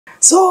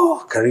So,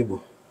 karibu.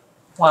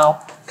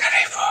 Wow.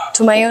 Karibu.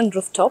 To my own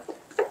rooftop.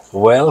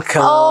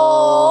 Welcome.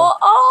 Oh,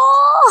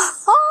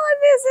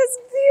 this is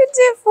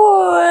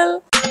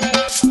beautiful.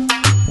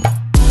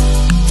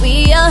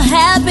 We are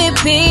happy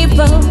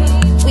people.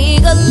 We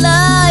got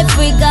life,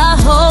 we got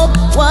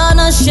hope.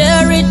 Wanna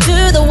share it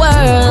to the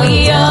world.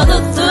 We are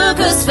the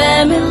Thukus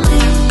family.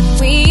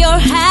 We are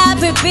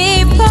happy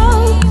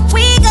people.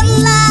 We got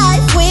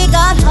life, we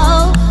got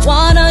hope.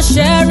 Wanna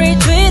share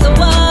it with the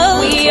world.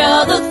 We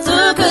are the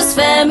Thukus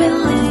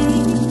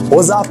family.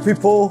 What's up,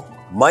 people?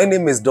 My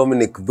name is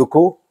Dominic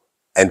Thuku,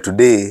 and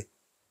today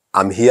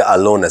I'm here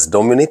alone as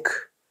Dominic.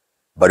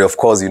 But of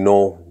course, you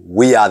know,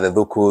 we are the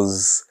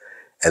Thukus,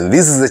 and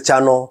this is the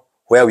channel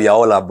where we are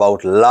all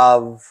about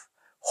love,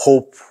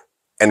 hope,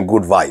 and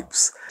good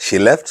vibes. She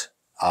left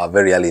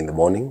very early in the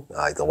morning.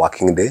 It's a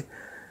working day,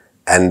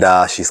 and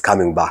she's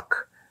coming back.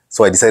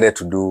 So I decided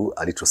to do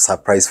a little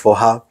surprise for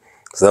her.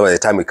 So that by the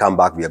time we come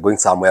back, we are going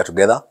somewhere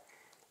together.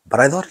 But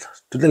I thought,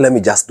 today let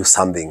me just do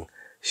something.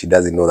 She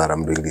doesn't know that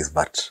I'm doing this,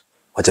 but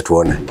wacha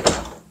tuone.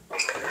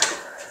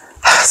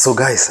 So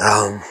guys,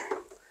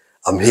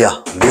 I'm here.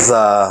 These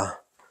are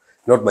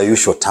not my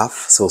usual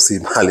task. So see,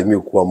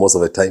 most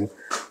of the time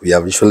we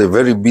are usually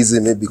very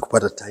busy, maybe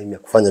kupata time ya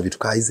kufanya vitu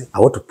kazi. I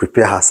want to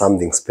prepare her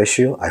something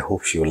special. I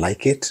hope she will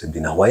like it. It's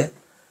been a while.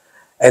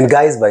 And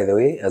guys, by the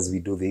way, as we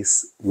do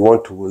this, we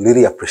want to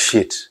really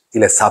appreciate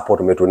ile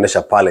support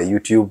umetuonesha pale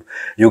YouTube.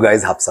 You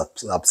guys have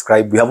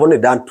subscribed. We have only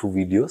done 2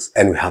 videos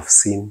and we have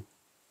seen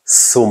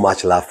so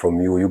much love from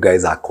you. You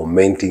guys are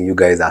commenting, you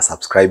guys are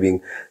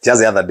subscribing.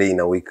 Just the other day in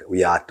a week,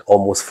 we are at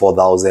almost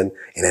 4,000,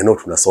 and I know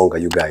tunasonga,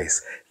 you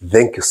guys.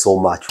 Thank you so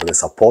much for the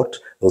support.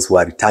 Those who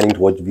are returning to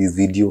watch this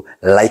video,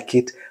 like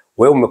it.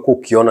 Wewe umekuwa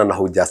ukiona na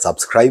huja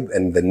subscribe,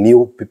 and the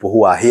new people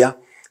who are here,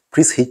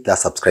 please hit that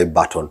subscribe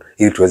button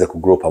ili tuweze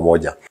kugrow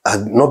pamoja.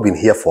 I've not been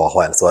here for a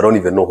while, so I don't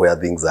even know where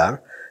things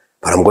are,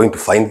 but I'm going to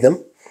find them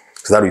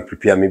so that we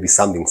prepare maybe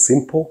something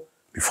simple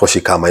before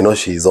she come. I know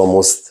she's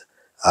almost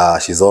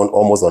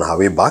almost on her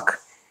way back.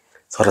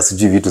 So hata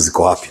sijui vitu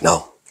ziko wapi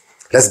now.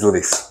 Let's do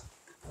this.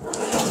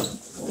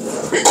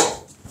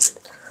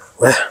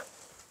 Well,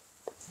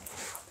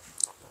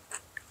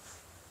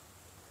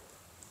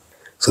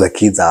 so the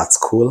kids are at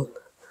school.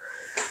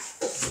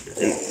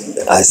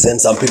 I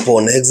send some people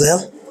on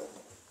exile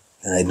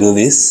and I do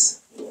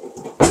this.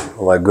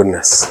 Oh my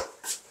goodness.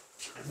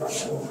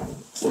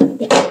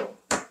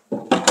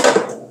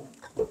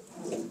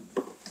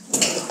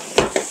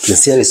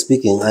 Sincerely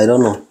speaking, I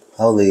don't know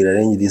how they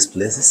arrange these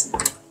places.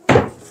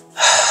 I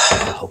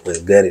hope I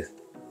get it.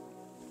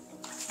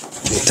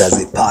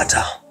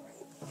 Nitazipata.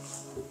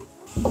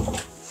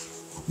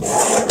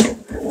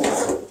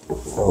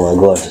 Oh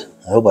my God.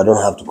 I hope I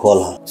don't have to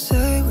call her.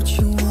 Say what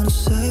you wanna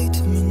say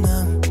to me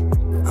now.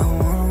 I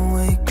wanna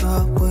wake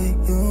up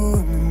with you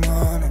in the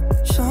morning.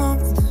 Show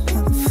me there's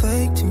nothing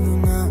fake to me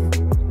now.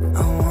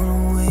 I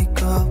wanna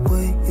wake up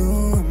with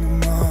you in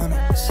the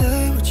morning.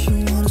 Say what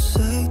you wanna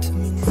say to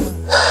me now.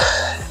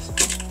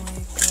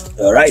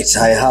 All right,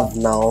 I have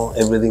now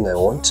everything I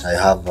want. I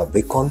have a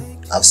bacon,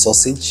 I have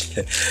sausage.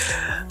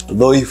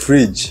 Though in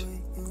fridge,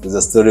 there's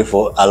a story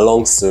for a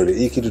long story.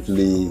 Hii kitu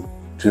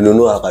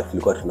tulinunua wakati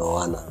tulikuwa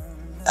tunaoana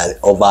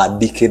over a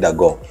decade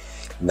ago.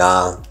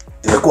 Na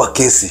imekuwa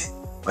kesi.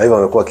 Kwa hivyo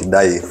amekuwa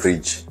kidai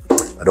fridge.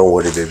 I don't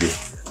worry baby.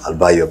 I'll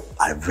buy you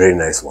a very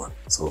nice one.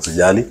 So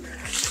usijali.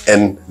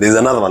 And there's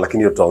another one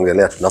lakini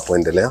tutaongelea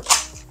tunapoendelea.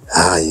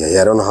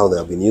 I don't know how they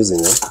have been using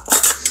it.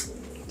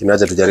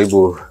 Kinacha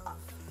tujaribu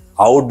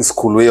old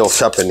school way of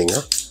sharpening,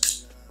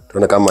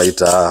 tuone kama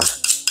itafanya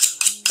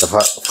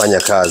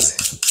kazi.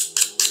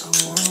 I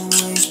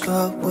wanna wake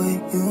up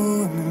with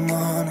you in the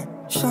morning.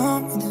 Show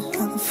me there's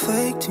nothing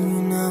fake to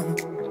me now.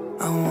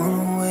 I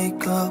wanna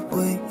wake up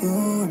with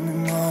you in the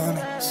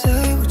morning.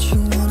 Say what you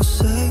wanna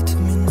say to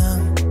me now.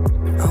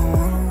 I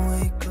wanna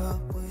wake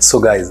up with. So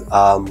guys,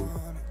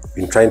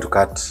 been trying to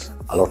cut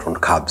a lot on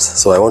carbs.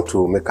 So I want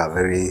to make a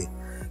very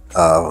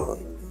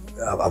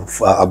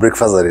a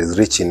breakfast that is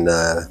rich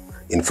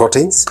in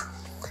proteins.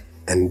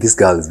 And this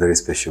girl is very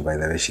special, by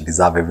the way. She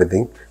deserves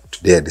everything.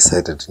 Today I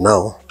decided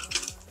now,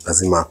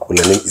 lazima akule.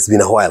 It's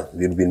been a while.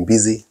 We've been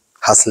busy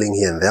hustling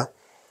here and there.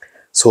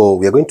 So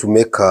we are going to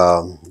make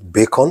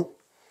bacon,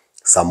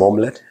 some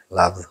omelette,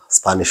 love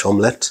Spanish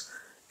omelette,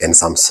 and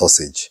some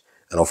sausage.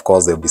 And of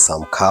course there'll be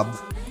some carb.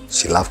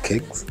 She loves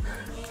cakes.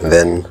 And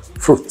then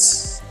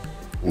fruits,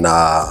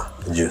 na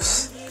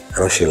juice. I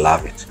know she'll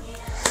love it.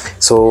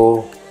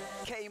 So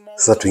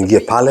sasa tuingie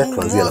pale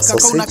tuanzie na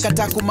sausage.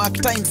 Unataka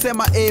kumark time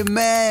sema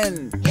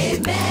amen.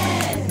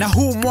 Amen. Na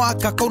huu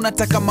mwaka kama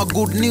unataka ma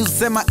good news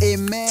sema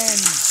amen.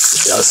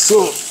 Yeah,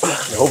 so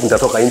I hope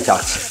nitatoka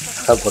intact.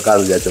 Hapo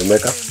kazi ya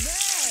chomeka.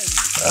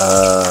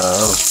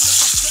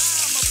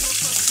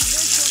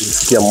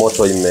 Nisikia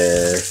moto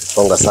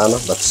imesonga sana,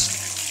 but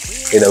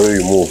either way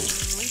we move.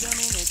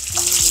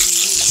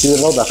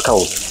 See, now that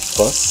count, of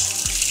course.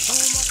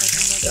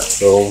 Yeah,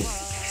 so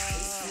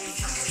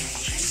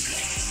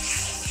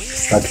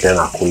start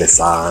tena kule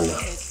sana.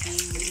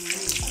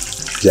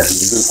 Yeah,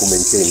 vizuri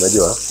kumaintain,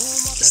 unajua.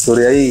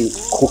 Story hii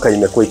kuka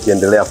imekuwa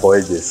ikiendelea for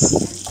ages.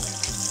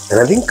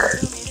 And I think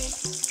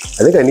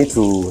I need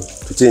to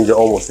change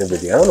almost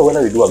everything. I don't know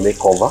whether we do a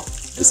makeover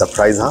to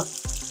surprise her.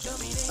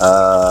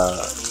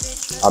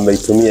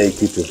 Ameitumia hii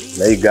kitu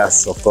na hii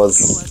gas, of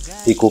course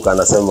hii kuka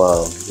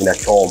anasema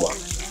inachoma.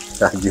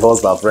 She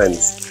hosts her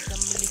friends.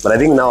 But I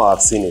think now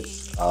I've seen it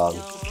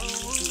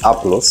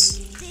up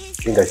close.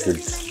 I think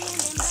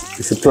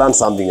we should plan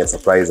something and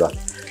surprise her.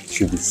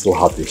 She'll be so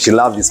happy. She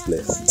loves this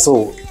place.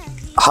 So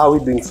how are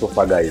we doing so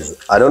far, guys?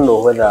 I don't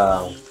know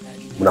whether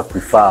mna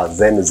prefer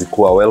zenu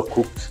zikuwa well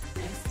cooked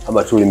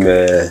ama tu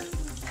ime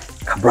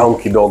brown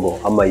kidogo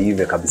ama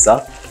ive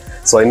kabisa.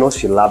 So I know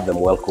she loves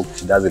them well cooked.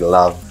 She doesn't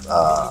love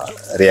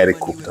rarely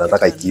cooked.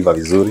 Nataka ikiiva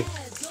vizuri.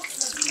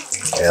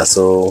 Yeah,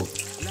 so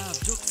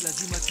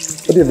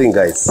what do you think,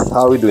 guys?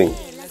 How are we doing?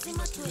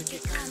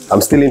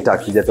 I'm still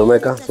intact,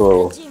 sijatomeka,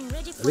 so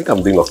I think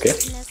I'm doing okay.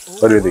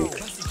 What do you think?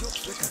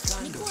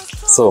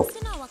 So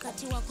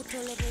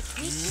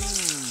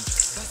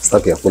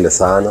staki ya kule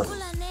sana.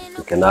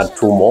 We can add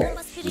 2 more.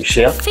 We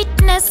share.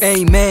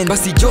 Amen.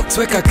 Basi jokes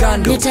weka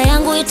kando. Nita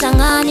yangu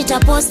itang'aa,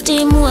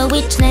 nitaposti muwe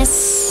witness.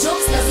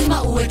 Jokes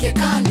lazima uweke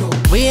kando.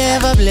 We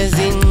have a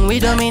blessing, we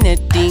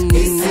dominating.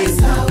 This is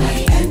how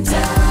we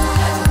enter.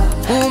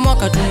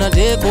 Umwaka tuna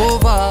take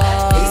over.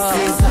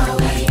 This is how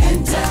we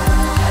enter.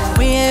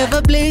 We have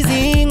a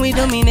blazing, we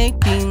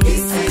dominating.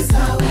 This is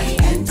how we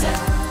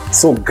enter.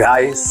 So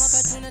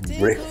guys,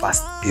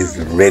 breakfast is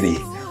ready.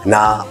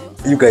 Now,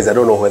 you guys, I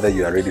don't know whether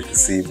you are ready to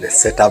see the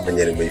setup and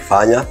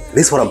nimeifanya.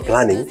 This is what I'm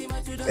planning.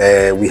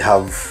 We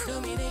have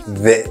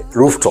the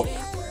rooftop.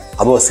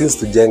 Ambao since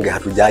tujenge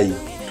hatujai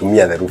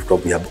tumia the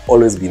rooftop. We have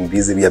always been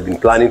busy. We have been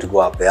planning to go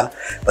up there.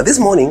 But this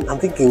morning, I'm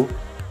thinking,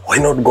 why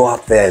not go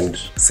up there and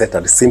set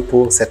a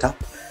simple setup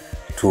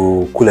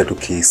to kule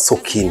tuki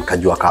in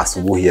kajua ka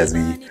asubuhi as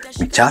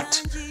we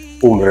chat.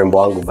 Mrembo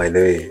wangu, by the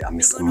way,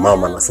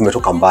 amesimama na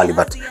simetoka mbali,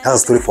 but that's a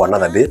story for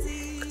another day.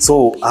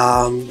 So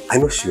I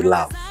know she will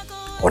love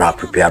what I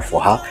prepared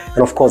for her,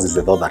 and of course it's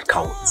the thought that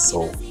counts.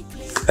 So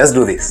let's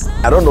do this.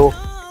 I don't know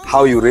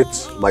how you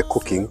rate my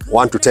cooking,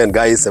 1 to 10,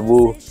 guys.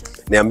 Ebu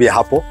niambie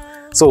hapo.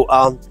 So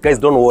guys,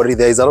 don't worry,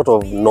 there is a lot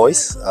of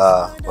noise.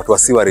 Watu wa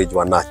sewerage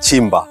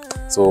wanachimba,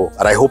 so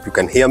and I hope you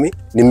can hear me.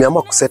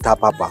 Nimeamua ku set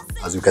up hapa.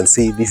 As you can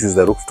see, this is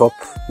the rooftop.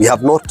 We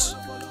have not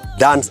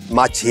done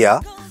much here.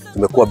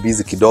 Tumekuwa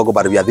busy kidogo,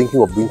 but we are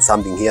thinking of doing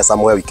something here,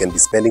 somewhere we can be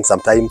spending some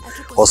time.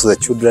 Also the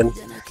children,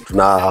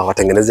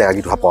 tunawatengenezea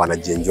kitu hapa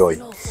wanajienjoy.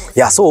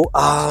 Yeah, so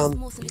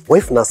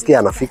wife nasikia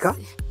anafika,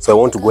 so I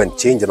want to go and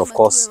change, and of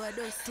course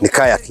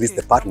nikae at least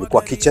the part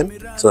nilikuwa kitchen,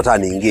 so nataka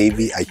niingie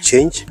hivi, I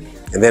change,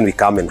 and then we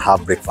come and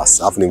have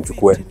breakfast. Alafu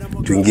nimchukue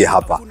tuingie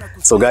hapa.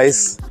 So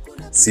guys,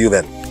 see you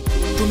then.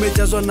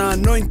 Tumejazwa na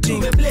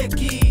anointing.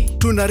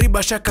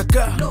 Tunariba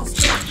shakaka.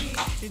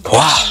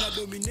 Wow,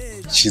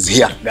 she's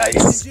here,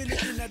 guys.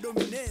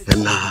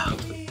 And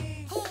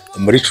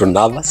I'm a little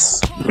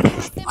nervous.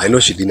 I know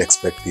she didn't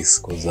expect this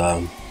because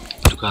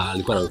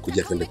alikuwa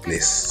anakuja twende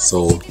place.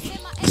 So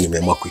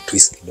nimeamua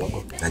kuitwist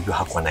kidogo. Najua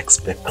hakuwa na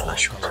expect na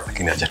shoot,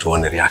 lakini acha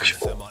tuone reaction.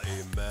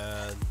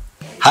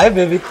 Hi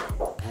baby.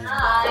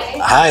 Hi.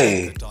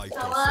 Hi.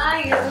 How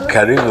are you?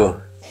 Karibu.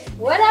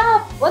 What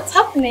up? What's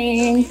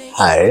happening?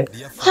 Hi.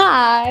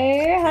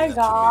 Hi. Hi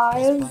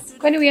guys.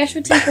 When we are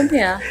shooting from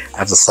here? I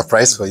have a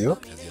surprise for you.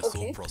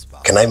 Okay.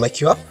 Can I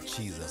make you up?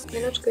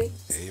 You're not going?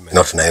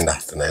 No,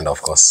 tunaenda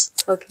of course.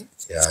 Okay.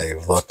 Yeah, I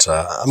thought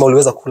ama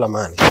uliweza kula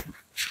mani?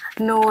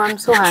 No, I'm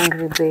so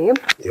hungry, babe.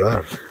 You are.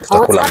 What's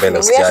Tutakula mbele happening? We are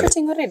usijali.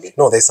 shooting already?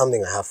 No, there's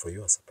something I have for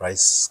you, a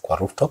surprise kwa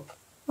rooftop.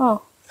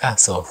 Oh. Yeah,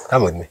 so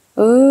come with me.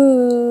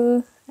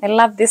 Ooh, I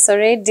love this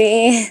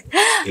already.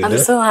 I'm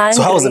so hungry.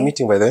 So how was the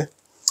meeting, by the way?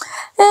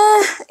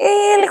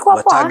 Ilikuwa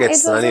The poa.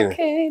 targets na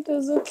nini? It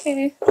was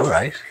okay. All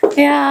right.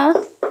 Yeah.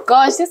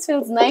 Gosh, this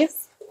feels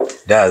nice.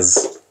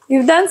 Does.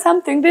 You've done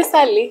something this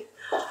early.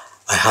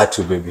 I had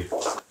to, baby.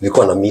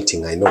 Nilikuwa na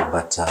meeting, I know,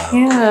 but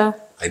Yeah.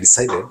 I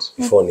decided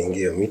before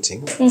niingie your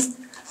meeting,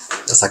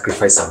 to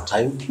sacrifice some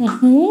time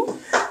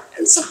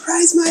and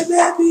surprise my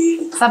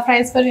baby.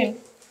 Surprise for him.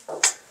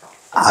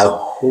 I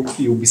hope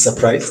you'll be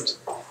surprised.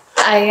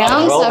 I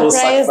am All those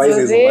surprised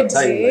surprises over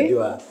time, already.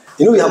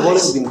 you know, we have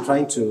always been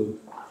trying to.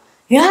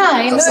 Yeah,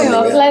 I know something, you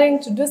were yeah. planning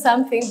to do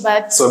something,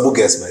 but So Ebu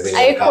guess by the way.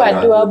 haikuwa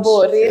doable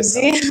already. Yes,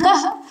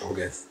 Ebu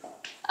guess.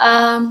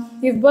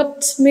 You've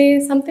bought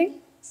me something?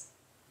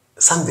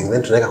 Something,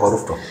 then tunaweka kwa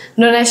rooftop.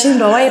 No,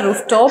 nashindwa, why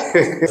rooftop?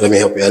 Let me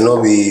help you. I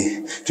know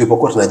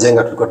tulipokuwa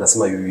tunajenga tulikuwa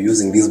tunasema you were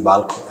using this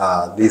bulk,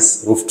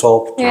 this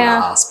rooftop to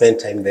Yeah. spend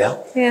time there.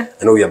 Yeah.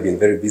 I know we have been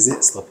very busy.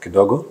 Stop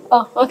kidogo.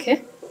 Oh,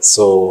 okay.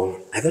 So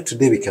I thought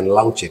today we can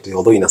launch it,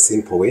 although in a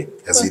simple way,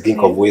 as we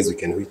think of ways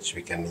which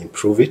we can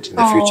improve it in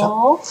the future.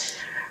 Oh.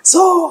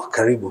 So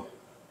karibu.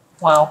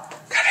 Wow.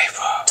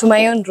 Karibu. To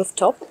my own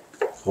rooftop.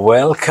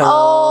 Welcome.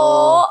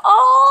 Oh,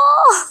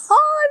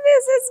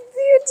 this is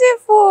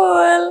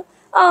beautiful.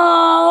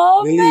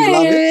 Oh, Really? You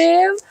love it?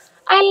 babe.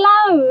 I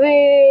love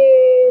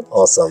it.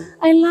 Awesome.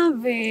 I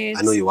love it.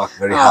 I know you work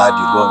very hard.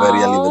 You go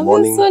very early in the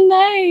morning. That's so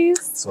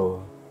nice.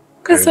 So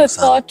You're so Karibu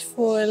sana.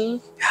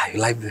 thoughtful. Yeah, you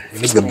like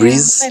the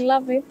breeze? I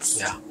love it.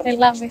 Yeah. I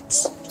love it.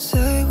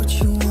 Say what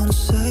you wanna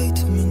say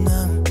to me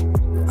now.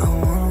 I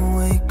wanna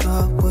wake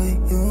up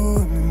with you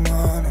in the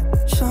morning.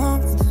 Show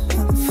me there's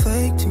nothing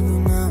fake to me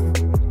now.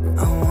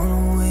 I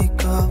wanna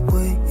wake up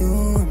with you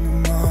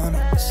in the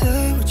morning.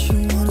 Say what you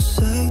wanna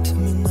say to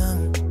me now.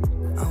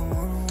 I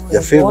wanna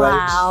Your favorite?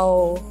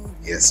 Wow.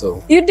 Yes,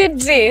 so. You did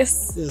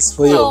this? Yes,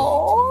 for you.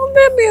 Oh,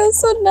 baby, you're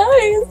so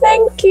nice.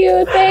 Thank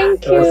you.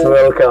 Thank Most you.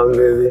 welcome,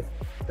 baby.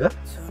 Yeah?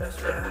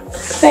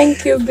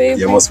 Thank you, baby.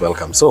 You're most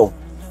welcome. So,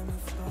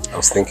 I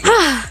was thinking,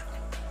 have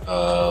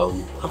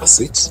a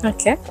seat.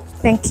 Okay.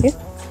 Thank you.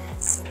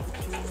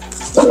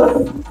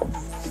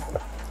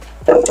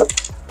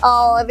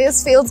 Oh,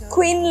 this feels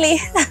queenly.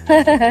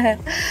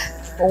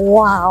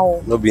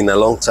 Wow. Not been a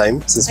long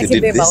time since we Okay,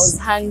 did babe, I was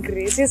this.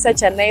 hungry. This is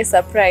such a nice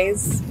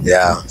surprise.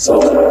 Yeah,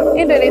 so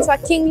You know, it's a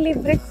kingly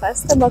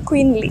breakfast. I'm a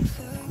queenly.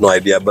 no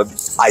idea, but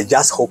I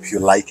just hope you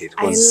like it.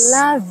 I 'Cause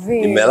love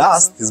it. in the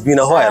last, it's been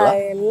a while. Huh?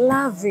 I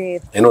love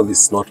it. I know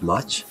this is not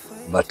much,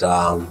 but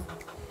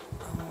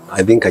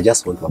I think I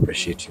just want to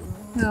appreciate you.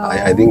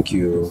 I think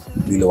you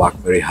really work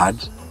very hard.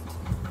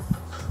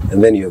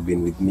 And then you have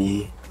been with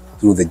me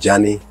through the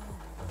journey,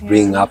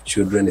 bringing up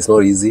children. It's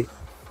not easy.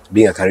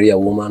 Being a career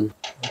woman.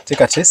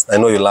 Take a taste. I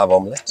know you love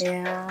omelette.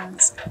 Yeah.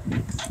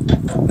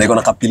 Niko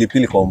na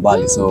kapilipili kwa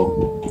umbali, so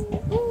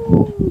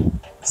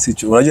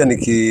unajua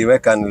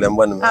nikiweka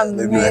niliambiwa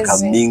nimeweka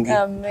mingi.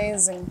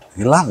 Amazing.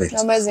 You love it.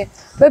 Amazing.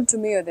 Babe, to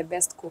me, you're the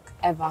best cook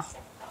ever.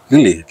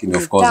 Really?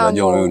 Of course, Tamu.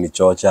 unajua wewe ni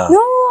chocha. No,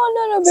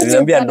 babe.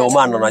 Siniambia you've done ndo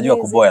an maana unajua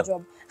amazing kuboil.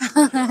 job.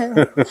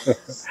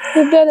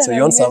 You've done So an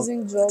you want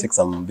amazing some? job. Take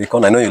some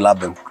bacon. I know you love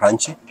them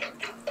crunchy.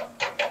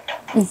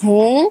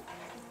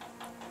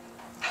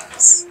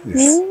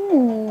 Yes.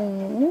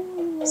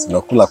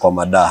 Sinakula kwa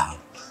madaha.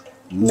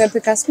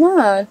 Umepika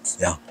smart.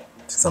 Yeah.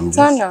 Take some juice.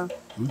 Sana.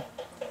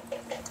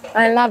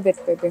 I love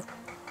it, baby.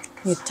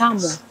 Ni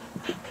tamu.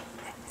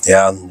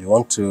 Yeah. You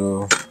want to?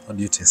 What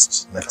do you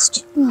taste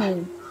next?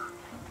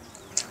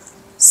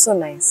 So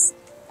nice.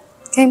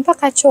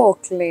 Mpaka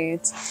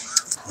chocolate.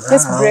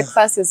 This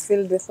breakfast is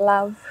filled with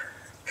love.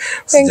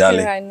 Thank you,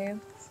 Usijali. honey.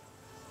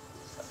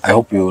 I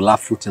hope you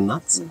love fruit and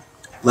nuts.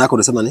 Na yako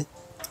unasema ni?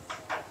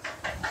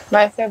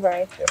 My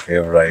favorite. Your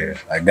favorite.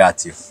 I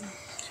got you.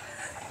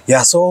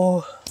 Yeah.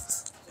 So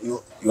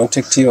you want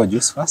to take tea or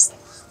juice first?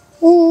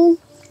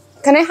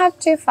 Can I have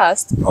tea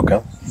first? Okay.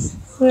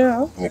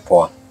 Yeah. Ni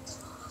poa.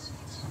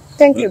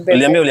 Thank you, baby.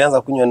 Uliambia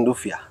ulianza kunywa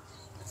ndufia.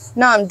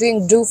 Now I'm doing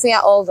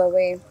doofia all the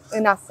way.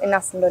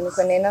 Enough ndo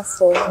niko na enough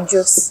for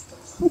juice.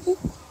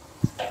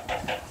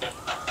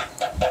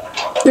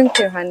 Thank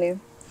you, honey.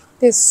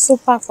 This is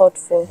super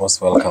thoughtful.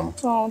 Most welcome.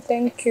 Oh,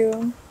 thank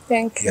you.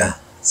 Thank you. Yeah.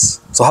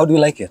 So how do you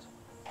like it?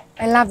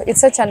 I love it.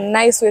 It's such a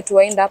nice way to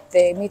wind up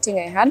the meeting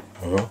I had.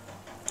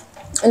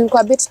 And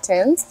a bit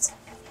tense.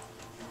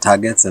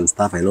 Targets and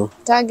stuff, I know.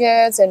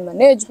 Targets and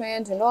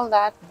management and all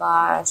that,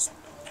 but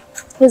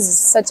this is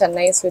such a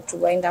nice way to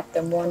wind up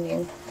the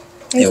morning.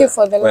 Thank you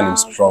for the Well, love.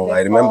 strong. the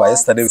I remember thoughts.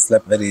 yesterday we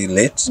slept very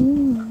late.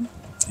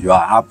 You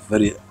are up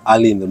very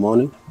early in the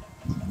morning.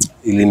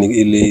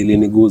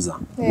 Iliniguza.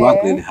 You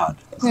work really hard.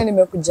 Na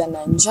nimekuja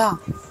na njaa.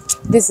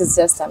 This is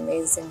just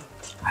amazing.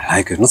 I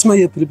like it. Unasema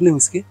hiyo pilipili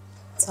whiskey?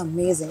 It's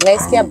amazing.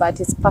 Nice care, but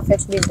it's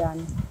perfectly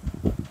done.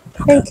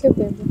 Thank you,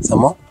 baby.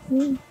 Some more?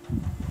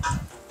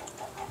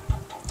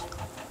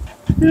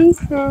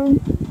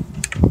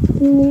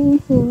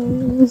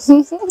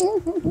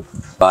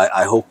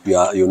 I hope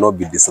you'll not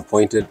be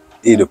disappointed.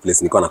 Hii ndio place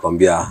nilikuwa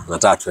nakwambia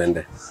nataka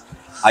tuende.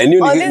 I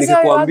knew Oh, this is where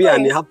nikikwambia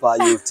you're ni going. hapa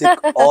you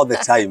take all the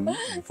time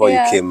before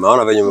Yeah. you came.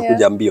 Naona venye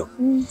umekuja mbio.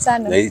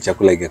 Sana. Na hii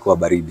chakula ingekuwa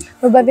baridi.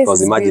 But this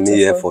Because is imagine hii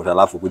beautiful. effort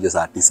alafu kuja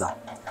saa 9.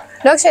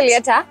 No, actually,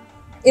 Etta,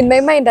 in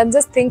my mind, I'm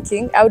just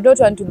thinking I would not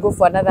want to go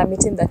for another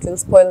meeting that will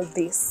spoil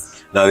this.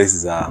 No, this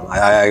is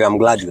I'm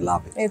glad you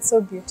love it. It's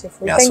so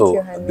beautiful. Yeah, Thank so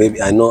you, honey.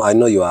 baby, I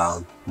know you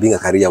are being a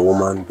career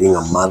woman, being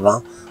a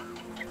mother.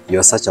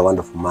 You're such a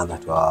wonderful mother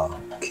to our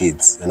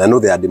kids, and I know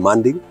they are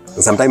demanding.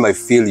 And sometimes I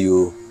feel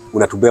you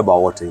unatubeba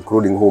wote,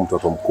 including huu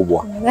mtoto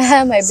mkubwa.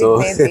 My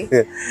big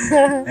baby.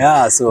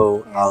 Yeah,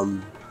 so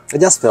I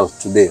just felt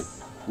today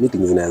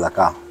meetings zinaweza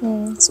kaa,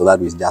 so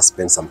that we just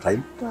spend some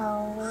time.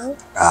 Wow.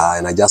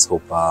 And I just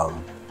hope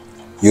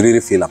you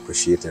really feel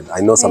appreciated.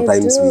 I know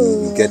sometimes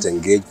we get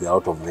engaged with a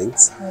lot of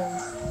things.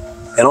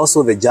 And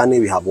also the journey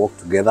we have walked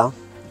together,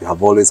 you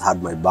have always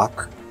had my back.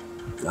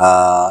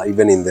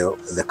 Even in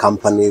the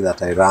company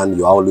that I run,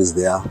 you're always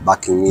there,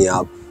 backing me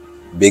up,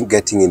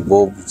 getting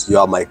involved. You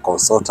are my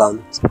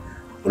consultant.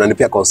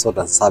 Unanipia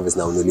consultant service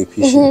na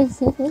unilipishi.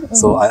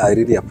 So I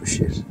really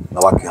appreciate the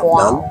work you have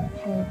done.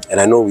 And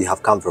I know we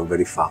have come from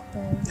very far.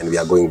 And we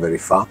are going very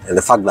far. And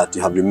the fact that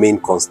you have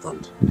remained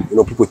constant. You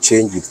know, people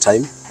change with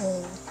time.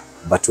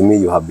 But to me,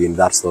 you have been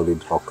that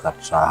solid rock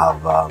that I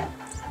have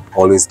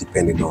always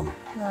depended on.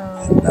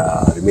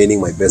 And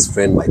remaining my best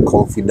friend, my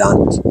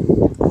confidant,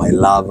 my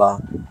lover,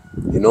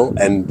 you know,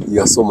 and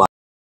you're so much.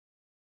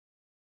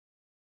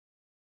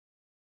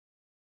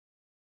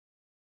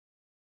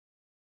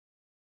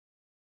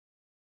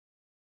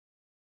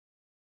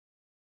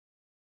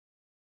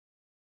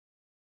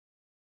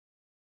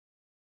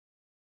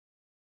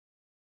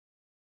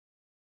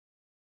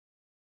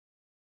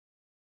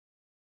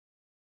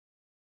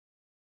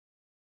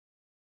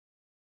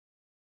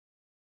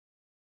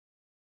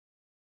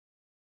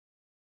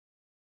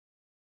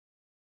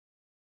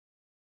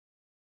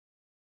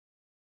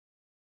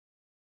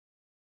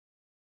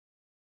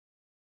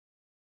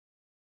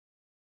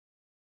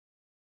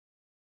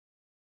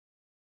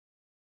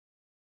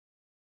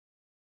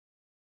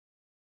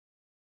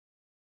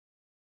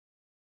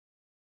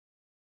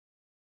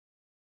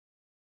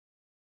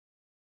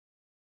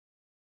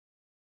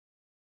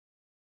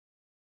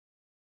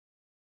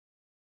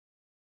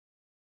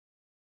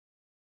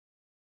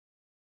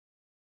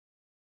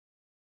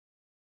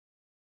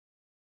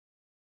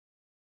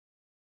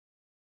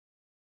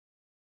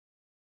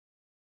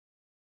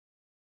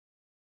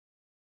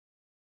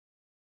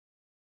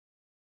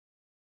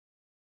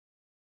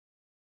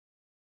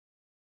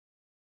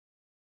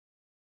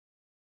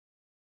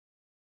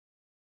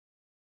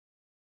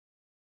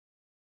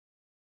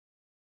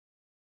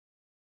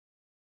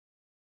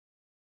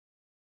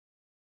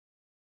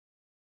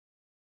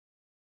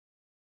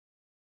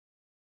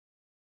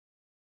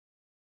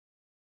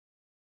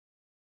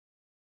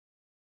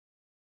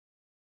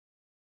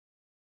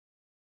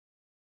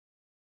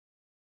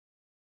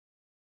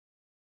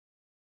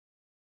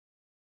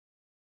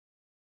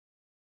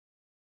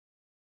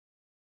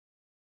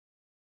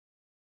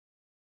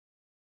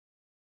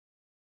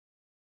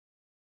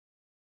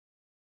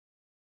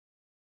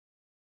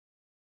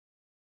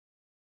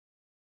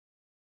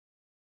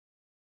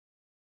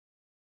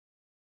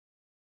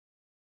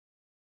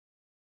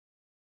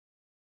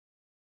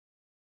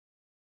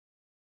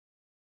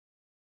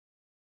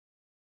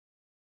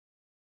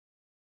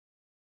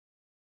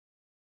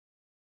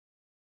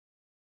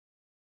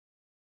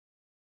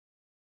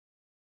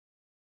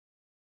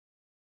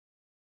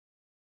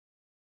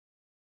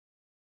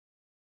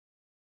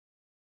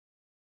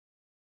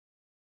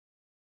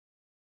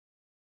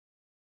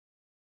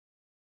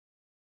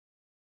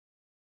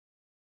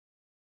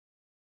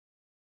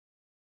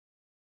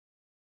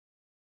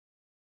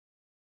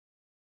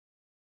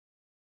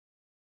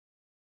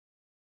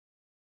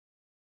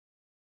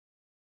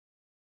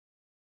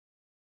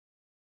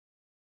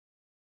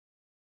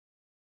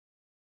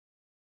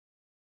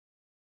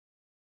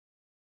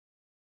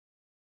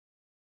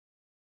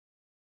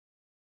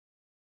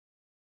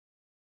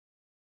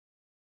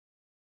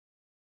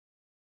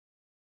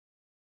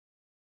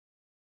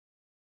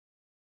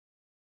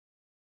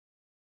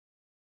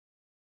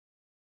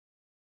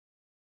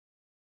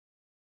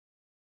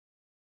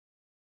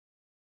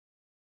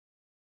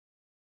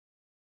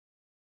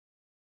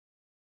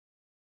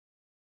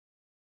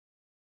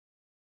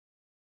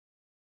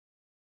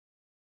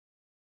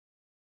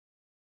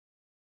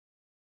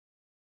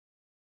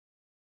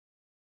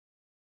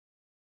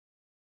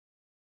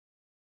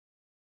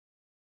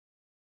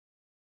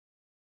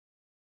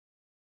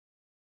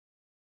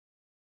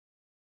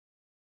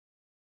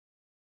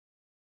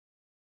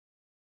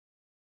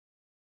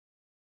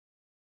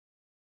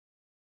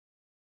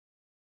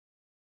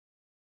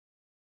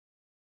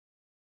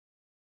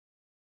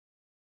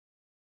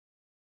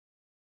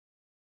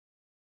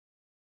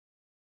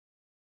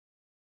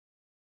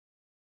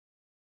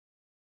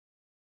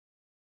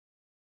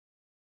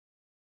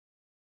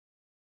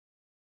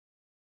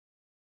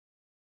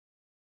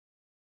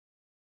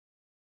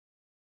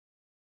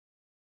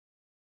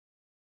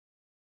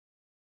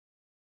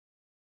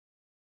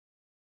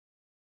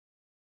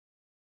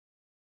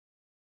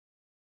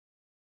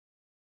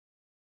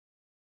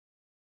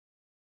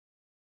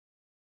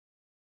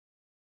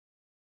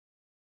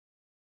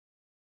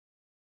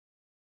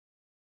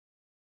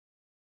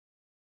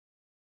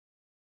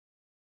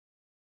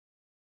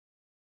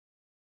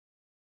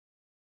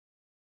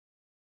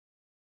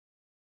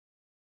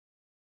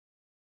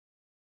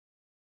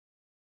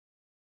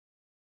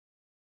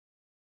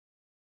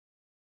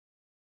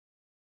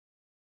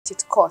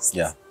 much it costs.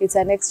 Yeah. It's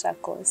an extra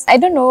cost. I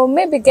don't know,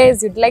 maybe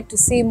guys you'd like to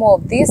see more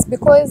of this,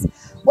 because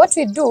what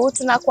we do,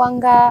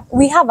 tunakwanga,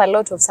 we have a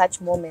lot of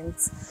such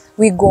moments.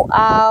 We go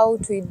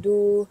out, we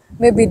do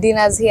maybe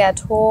dinners here at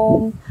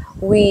home,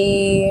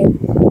 we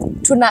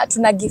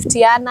tuna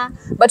giftiana,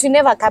 but we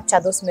never capture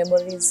those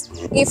memories.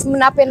 If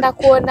mnapenda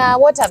kuona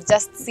what I've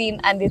just seen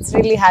and it's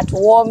really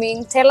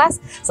heartwarming, tell us,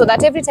 so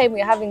that every time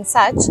we're having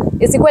such,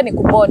 isikuwe ni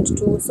kubond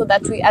too, so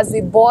that as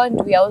we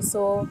bond, we are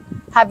also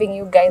having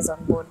you guys on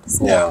board.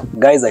 So, yeah.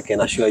 Guys, I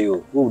can assure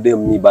you,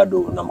 mi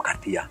bado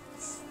namkatia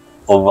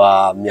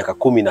over miaka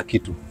 10 na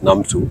kitu na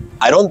mtu.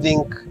 I don't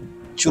think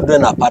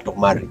children are part of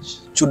marriage.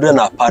 Children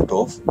are part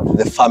of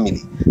the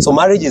family. So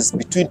marriage is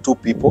between two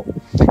people.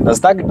 Na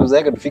staki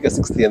tuzaeka tufika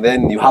 60 and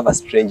then you have a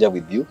stranger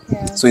with you.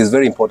 Yeah. So it's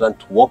very important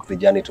to walk the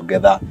journey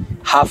together,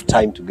 have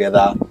time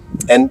together.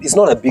 And it's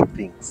not a big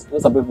thing. You know,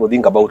 some people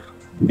think about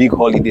big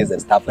holidays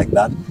and stuff like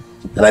that.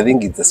 And I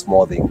think it's the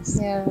small things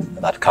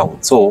that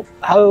count. So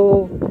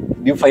how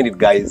do you find it,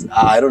 guys?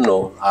 I don't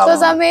know. it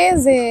was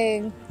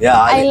amazing. Yeah,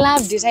 I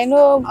loved it. I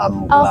know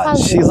I'm our glad.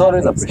 fans She's will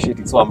always love it.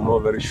 appreciating, so I'm not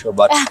very sure,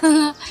 but No,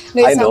 I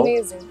it's know.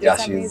 amazing. Yeah,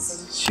 It's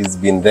amazing. she's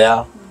been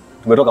there.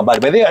 Tumetoka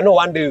mbali. By the way, I know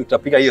one day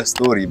utapika hiyo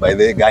story, by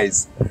the way,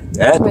 guys.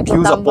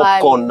 Tukiuza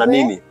popcorn na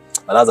nini.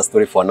 But that's a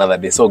story for another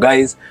day. So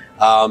guys,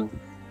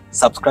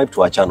 subscribe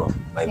to our channel,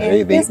 by the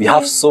way. We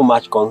have so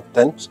much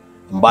content.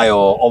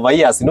 Ambayo over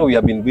years, you know, we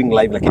have been doing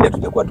live, lakini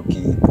hatujakuwa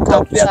put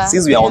out there.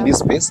 Since we are on this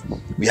space,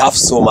 we have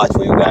so much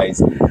for you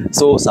guys.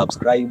 So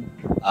subscribe,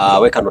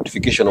 weka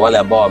notification wale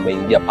ambao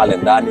wameingia pale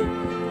ndani.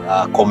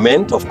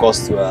 Comment, of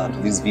course,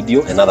 to this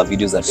video and other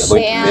videos that we are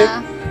going to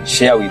make.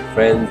 Share with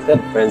friends, tell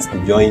friends to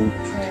join,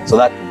 so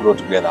that we grow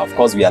together. Of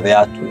course, we are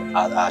there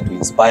to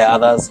inspire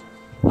others,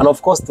 and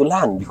of course to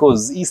learn,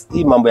 because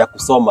hii mambo ya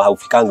kusoma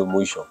haufikangi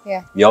mwisho.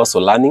 We are also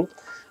learning.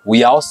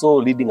 We are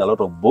also reading a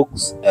lot of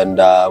books, and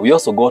we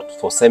also go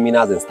for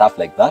seminars and stuff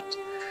like that.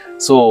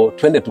 So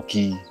twende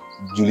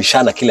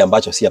tukijulishana kile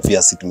ambacho si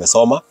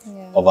tumesoma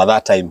over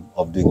that time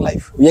of doing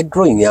life. We are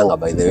growing younger,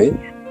 by the way.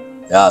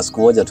 Yeah,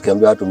 siku moja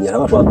tukiambia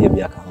watu tuambie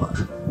miaka kama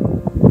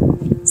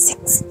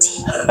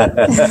 60.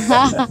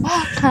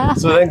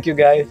 So thank you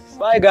guys.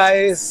 Bye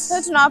guys.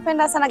 So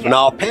tunawapenda sana guys.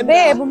 Tunawapenda.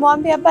 Babe,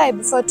 mwambie bye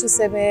before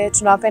tuseme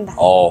tunawapenda.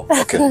 Oh,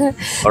 okay.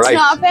 All right.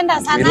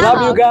 Tunawapenda sana. We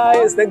love you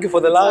guys. Thank you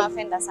for the love.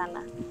 Tunawapenda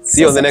sana.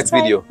 See you on the next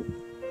video.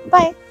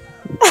 Bye.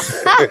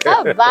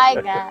 Bye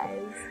guys.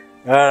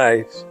 All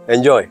right.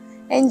 Enjoy.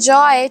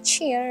 Enjoy.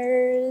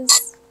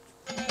 Cheers.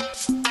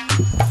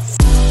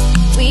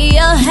 We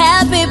are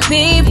happy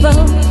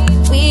people.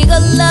 We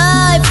got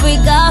life, we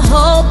got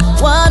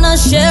hope. Wanna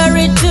share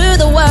it to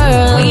the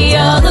world. We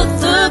are the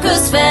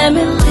Thukus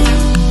family.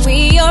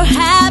 We are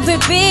happy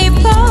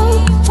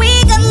people.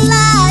 We got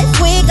life,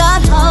 we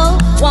got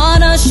hope.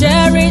 Wanna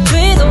share it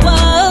with the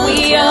world.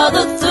 We are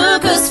the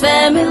Thukus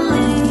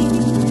family.